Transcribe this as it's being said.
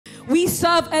We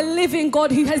serve a living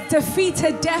God who has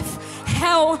defeated death,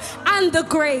 hell, and the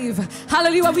grave.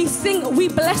 Hallelujah. When we sing, we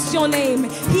bless your name.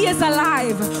 He is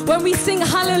alive. When we sing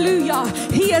hallelujah,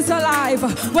 he is alive.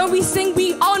 When we sing,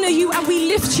 we honor you and we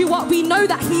lift you up. We know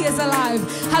that he is alive.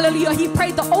 Hallelujah. He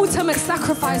paid the ultimate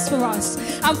sacrifice for us.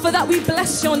 And for that, we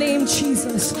bless your name,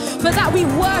 Jesus. For that, we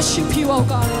worship you, oh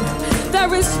God.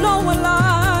 There is no one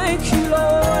like you,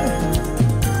 Lord.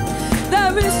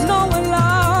 There is no one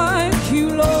like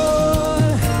you, Lord.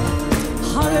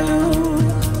 Hallelujah.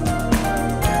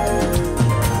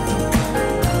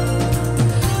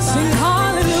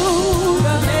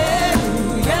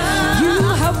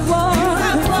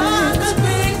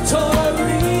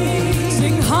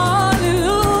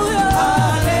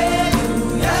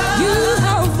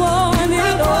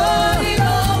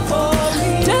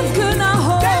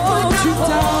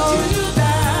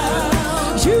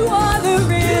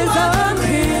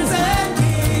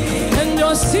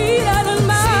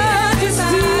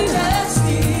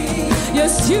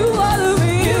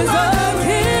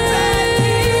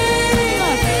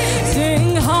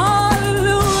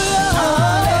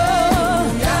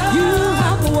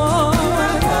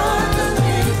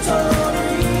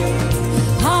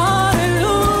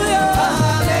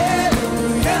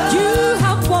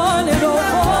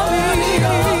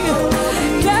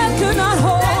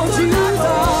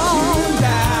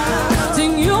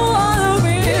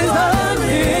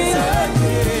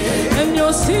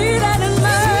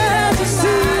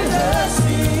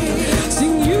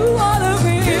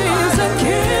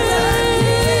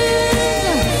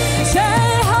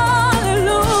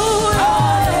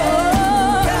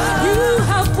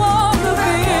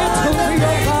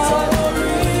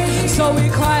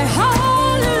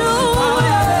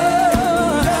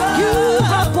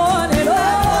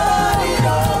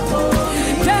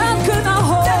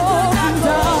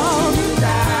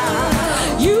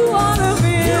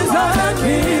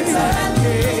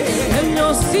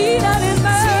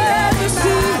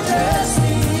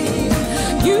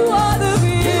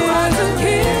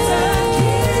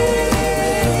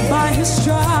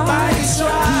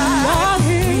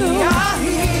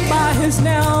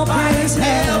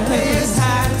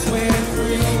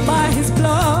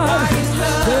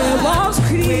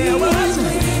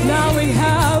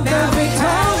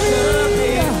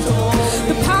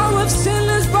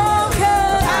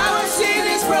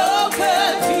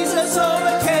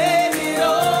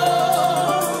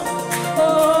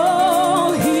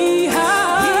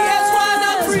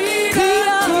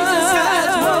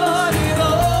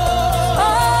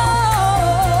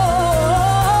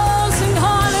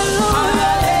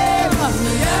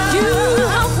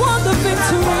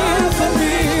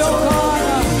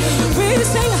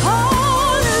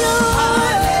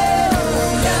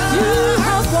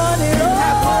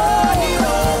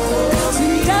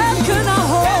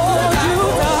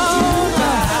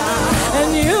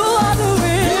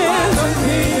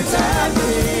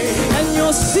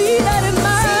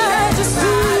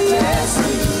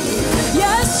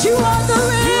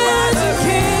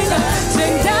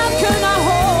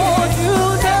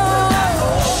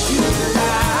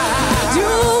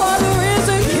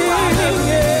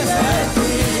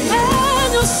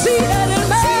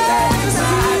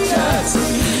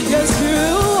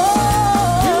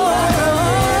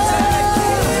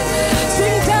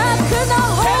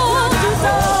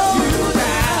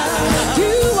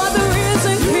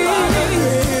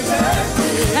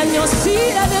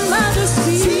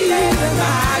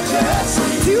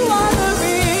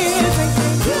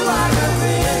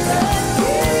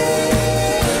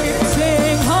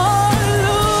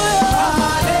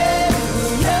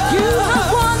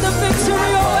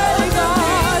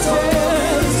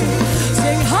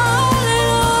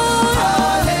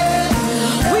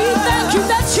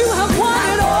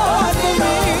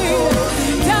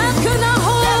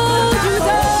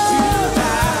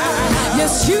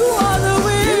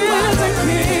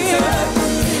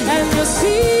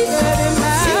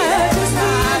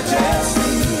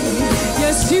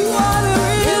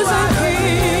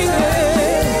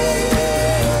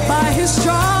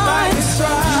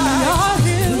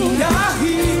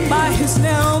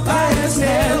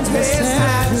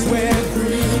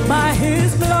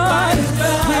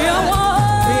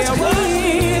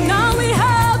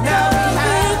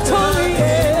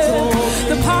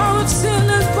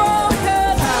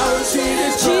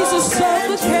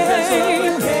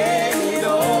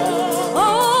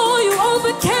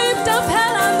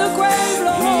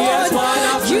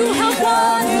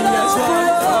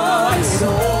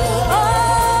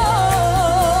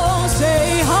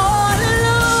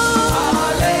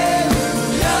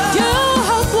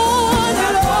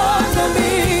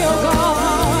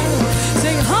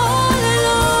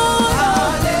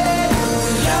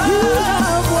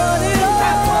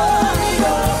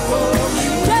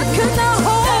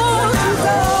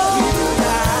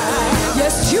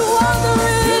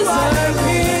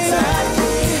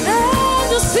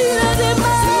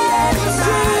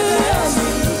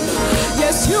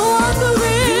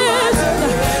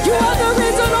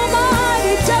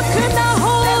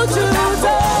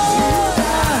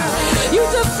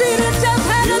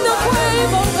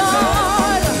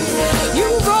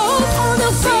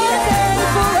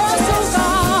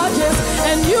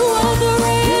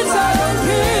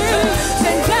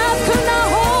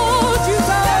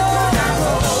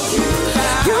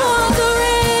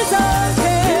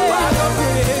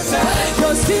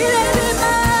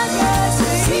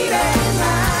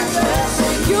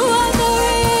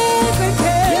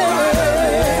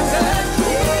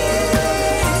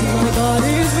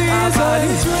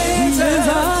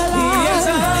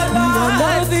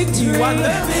 victory.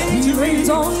 He reigns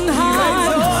on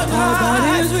high.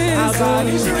 Our God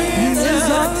is risen. He is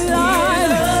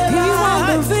alive. He won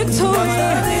the victory.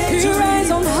 He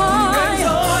reigns on high.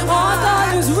 Our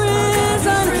God is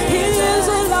risen. He is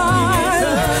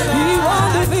alive. He won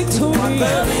the victory.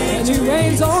 And he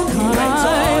reigns on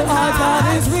high. Our God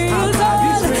is risen.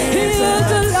 He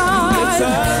is alive.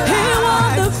 He won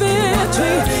the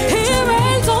victory. He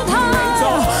reigns on high.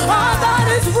 Our God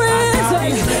is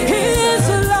risen. He is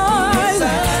alive.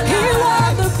 He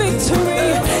won the victory.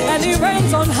 And he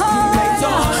reigns on high.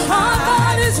 Our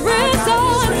God is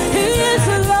risen. He is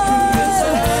alive.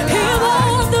 He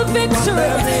won the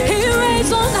victory. He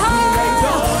reigns on high.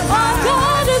 Our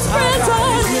God is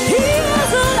risen. He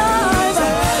is alive.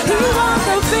 He won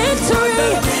the victory.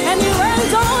 And he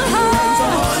reigns on high.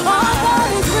 Our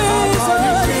God is risen.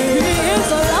 He is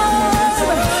alive.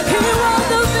 He won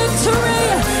the victory.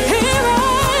 He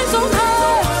reigns on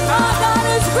high. Our God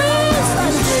is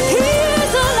risen. He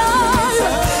is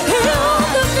alive. He won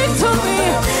the victory.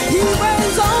 He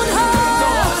reigns on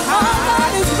high. Our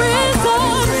God is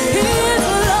risen. He is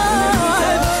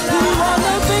alive. He won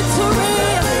the victory.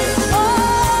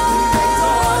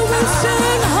 Oh, we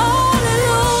sing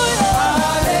hallelujah.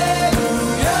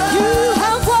 You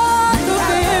have won the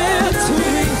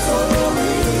victory.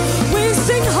 We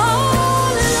sing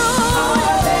hallelujah.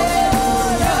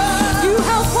 You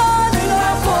have won it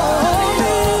all for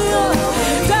me.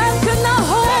 Death could not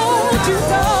hold you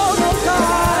down, oh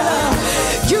God.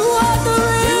 You are the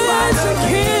risen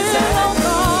King, oh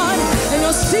God. And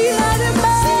you're seated in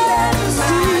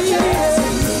majesty.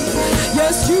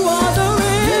 Yes, you are the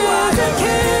risen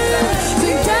King.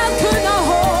 See, death could not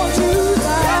hold you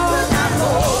down.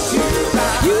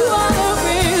 You are the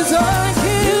risen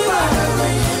King.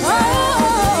 Oh,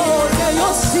 yeah,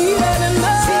 you're seated in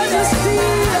majesty.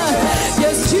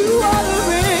 Yes, you are the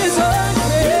risen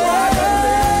King.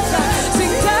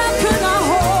 See, death could not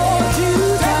hold you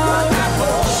down.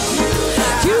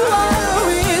 You are the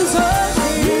risen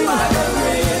King.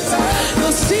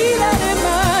 You're seated in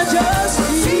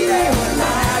majesty.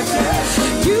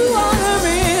 You are the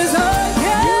risen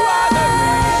King.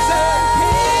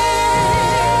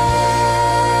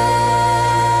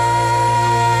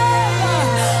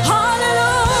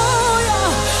 Hallelujah.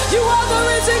 You are the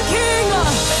risen King.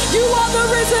 You are the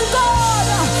risen God.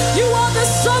 You are the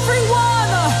sovereign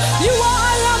one. You are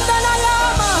I am that I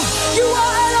am. You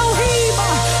are Elohim.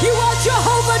 You are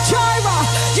Jehovah Jireh.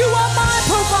 You are my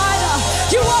provider.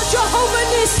 You are Jehovah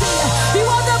Nissi. You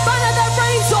are the banner that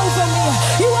reigns over me.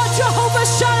 You are Jehovah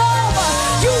Shalom.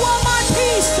 You are my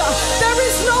peace. There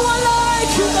is no one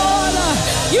like you, God.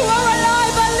 You are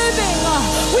alive and living.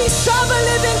 We serve a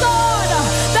living God.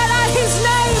 That at his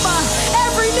name,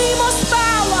 every knee must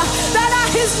bow. That at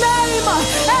his name,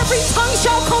 every tongue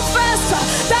shall confess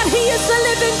that he is the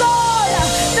living God.